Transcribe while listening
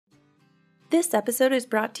This episode is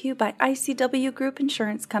brought to you by ICW Group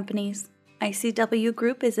Insurance Companies. ICW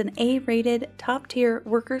Group is an A-rated, top-tier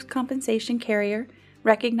workers' compensation carrier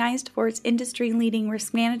recognized for its industry-leading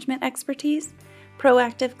risk management expertise,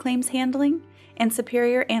 proactive claims handling, and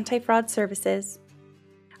superior anti-fraud services.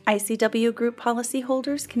 ICW Group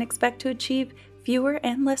policyholders can expect to achieve fewer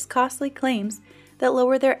and less costly claims that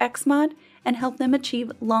lower their XMOD and help them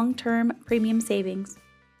achieve long-term premium savings.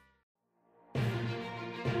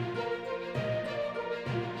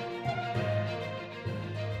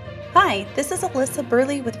 Hi, this is Alyssa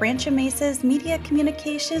Burley with Rancho Mesa's Media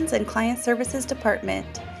Communications and Client Services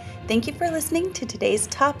Department. Thank you for listening to today's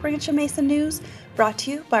top Rancho Mesa news, brought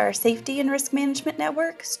to you by our Safety and Risk Management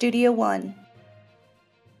Network, Studio One.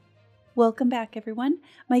 Welcome back, everyone.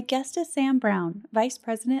 My guest is Sam Brown, Vice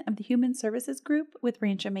President of the Human Services Group with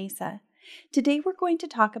Rancho Mesa. Today, we're going to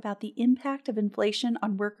talk about the impact of inflation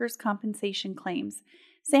on workers' compensation claims.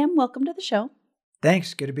 Sam, welcome to the show.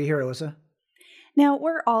 Thanks. Good to be here, Alyssa. Now,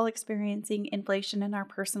 we're all experiencing inflation in our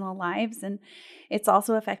personal lives, and it's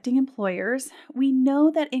also affecting employers. We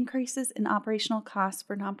know that increases in operational costs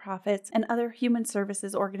for nonprofits and other human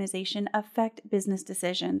services organizations affect business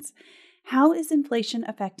decisions. How is inflation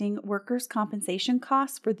affecting workers' compensation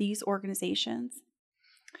costs for these organizations?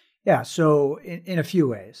 Yeah, so in a few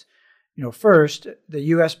ways. First, the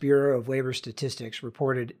U.S. Bureau of Labor Statistics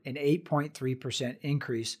reported an 8.3%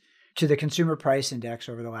 increase to the Consumer Price Index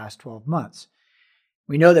over the last 12 months.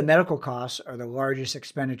 We know that medical costs are the largest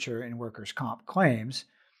expenditure in workers' comp claims,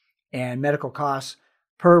 and medical costs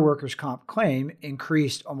per workers' comp claim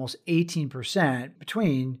increased almost 18%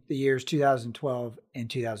 between the years 2012 and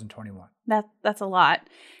 2021. That's a lot.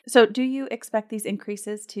 So do you expect these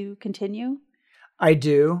increases to continue? I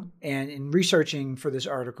do, and in researching for this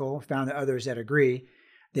article, found that others that agree.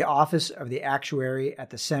 The Office of the Actuary at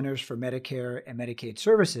the Centers for Medicare and Medicaid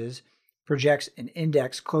Services projects an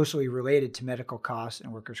index closely related to medical costs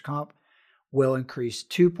and workers' comp will increase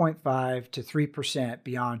 2.5 to 3%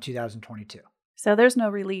 beyond 2022. So there's no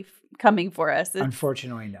relief coming for us.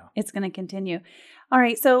 Unfortunately, no. It's going to continue. All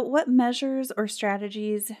right. So what measures or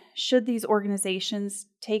strategies should these organizations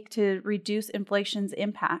take to reduce inflation's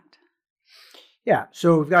impact? Yeah.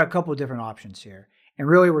 So we've got a couple of different options here. And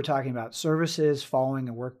really, we're talking about services following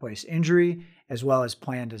a workplace injury, as well as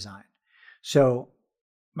plan design. So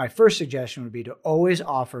my first suggestion would be to always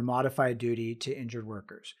offer modified duty to injured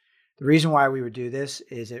workers. The reason why we would do this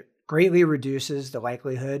is it greatly reduces the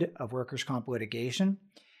likelihood of workers' comp litigation.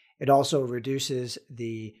 It also reduces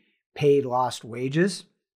the paid lost wages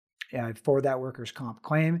for that workers' comp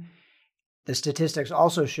claim. The statistics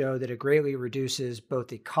also show that it greatly reduces both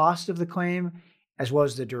the cost of the claim as well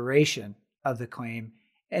as the duration of the claim,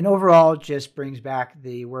 and overall just brings back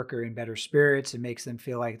the worker in better spirits and makes them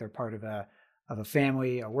feel like they're part of a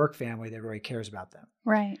family, a work family that really cares about them.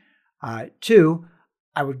 Right. Two,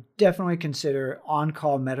 I would definitely consider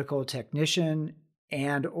on-call medical technician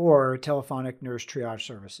and or telephonic nurse triage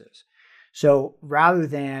services. So rather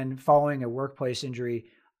than following a workplace injury,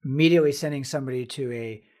 immediately sending somebody to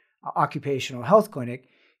a occupational health clinic,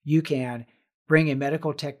 you can bring a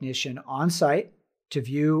medical technician on site to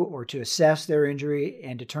view or to assess their injury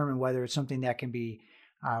and determine whether it's something that can be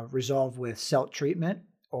resolved with CELT treatment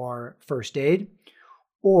or first aid,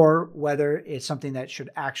 or whether it's something that should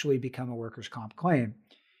actually become a workers' comp claim.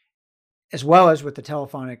 As well as with the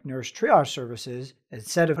telephonic nurse triage services,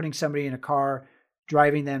 instead of putting somebody in a car,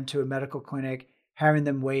 driving them to a medical clinic, having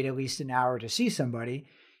them wait at least an hour to see somebody,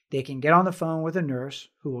 they can get on the phone with a nurse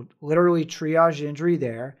who will literally triage the injury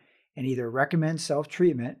there and either recommend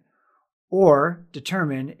self-treatment or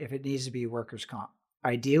determine if it needs to be workers' comp.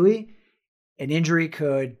 Ideally, an injury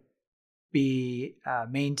could be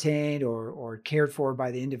maintained or cared for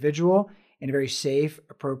by the individual in a very safe,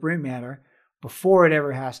 appropriate manner before it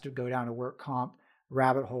ever has to go down a work comp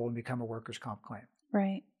rabbit hole and become a workers' comp claim.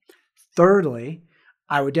 Right. Thirdly,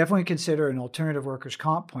 I would definitely consider an alternative workers'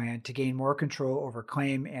 comp plan to gain more control over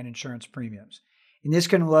claim and insurance premiums. And this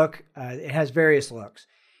can look, it has various looks.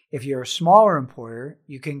 If you're a smaller employer,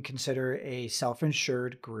 you can consider a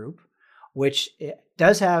self-insured group, which it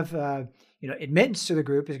does have admittance to the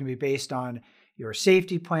group is going to be based on your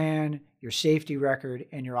safety plan, your safety record,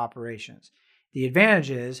 and your operations. The advantage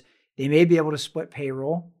is they may be able to split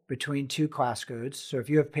payroll between two class codes. So if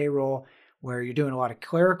you have payroll where you're doing a lot of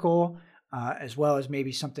clerical, as well as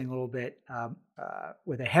maybe something a little bit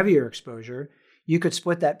with a heavier exposure, you could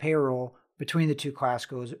split that payroll between the two class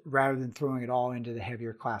codes rather than throwing it all into the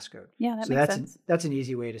heavier class code. Yeah, that makes sense. That's an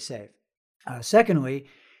easy way to save. Secondly,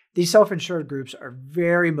 these self-insured groups are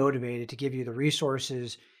very motivated to give you the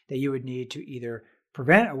resources that you would need to either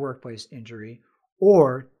prevent a workplace injury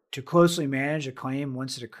or to closely manage a claim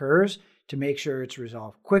once it occurs to make sure it's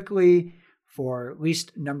resolved quickly for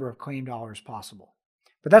least number of claim dollars possible.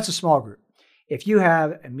 But that's a small group. If you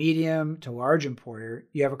have a medium to large employer,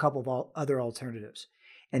 you have a couple of other alternatives,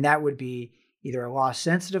 and that would be either a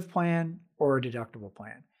loss-sensitive plan or a deductible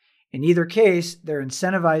plan. In either case, they're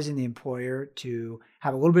incentivizing the employer to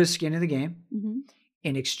have a little bit of skin in the game. Mm-hmm.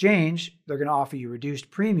 In exchange, they're going to offer you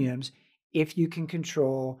reduced premiums if you can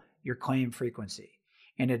control your claim frequency.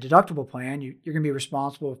 In a deductible plan, you're going to be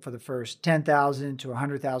responsible for the first $10,000 to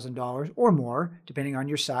 $100,000 or more, depending on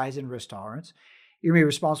your size and risk tolerance. You're going to be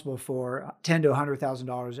responsible for $10,000 to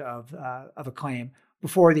 $100,000 of a claim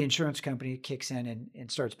before the insurance company kicks in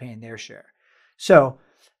and starts paying their share. So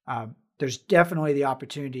there's definitely the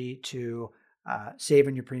opportunity to save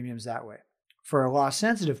on your premiums that way. For a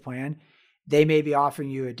loss-sensitive plan, they may be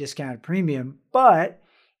offering you a discounted premium, but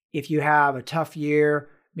if you have a tough year,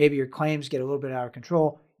 maybe your claims get a little bit out of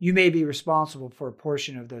control, you may be responsible for a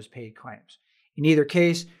portion of those paid claims. In either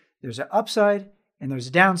case, there's an upside and there's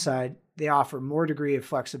a downside. They offer more degree of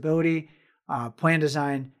flexibility, plan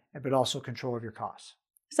design, but also control of your costs.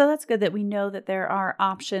 So that's good that we know that there are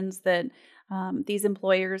options that these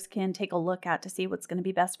employers can take a look at to see what's going to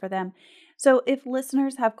be best for them. So if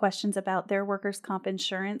listeners have questions about their workers' comp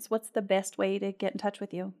insurance, what's the best way to get in touch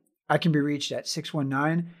with you? I can be reached at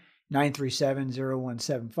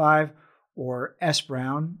 619-937-0175 or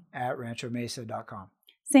sbrown@ranchomesa.com.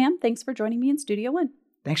 Sam, thanks for joining me in Studio One.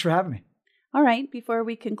 Thanks for having me. All right, before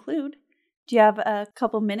we conclude, do you have a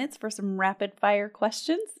couple minutes for some rapid fire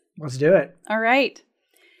questions? Let's do it. All right.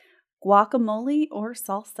 Guacamole or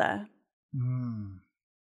salsa?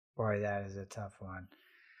 Boy, that is a tough one.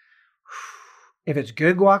 If it's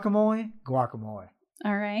good guacamole, guacamole.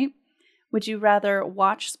 All right. Would you rather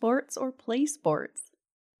watch sports or play sports?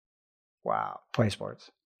 Wow. Play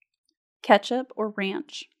sports. Ketchup or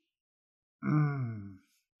ranch?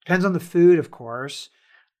 Depends on the food, of course,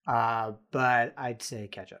 but I'd say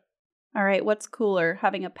ketchup. All right. What's cooler,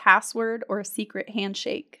 having a password or a secret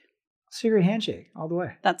handshake? Secret handshake, all the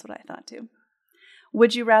way. That's what I thought too.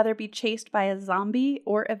 Would you rather be chased by a zombie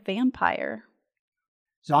or a vampire?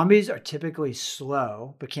 Zombies are typically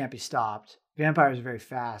slow, but can't be stopped. Vampires are very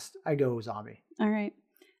fast. I go zombie. All right.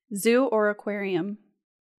 Zoo or aquarium?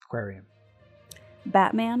 Aquarium.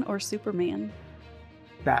 Batman or Superman?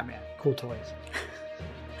 Batman. Cool toys.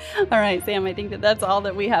 All right, Sam, I think that's all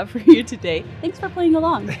that we have for you today. Thanks for playing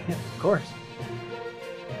along. Of course.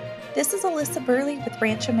 This is Alyssa Burley with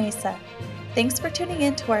Rancho Mesa. Thanks for tuning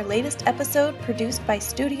in to our latest episode produced by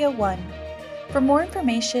Studio One. For more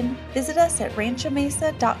information, visit us at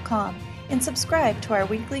ranchomesa.com and subscribe to our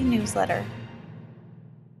weekly newsletter.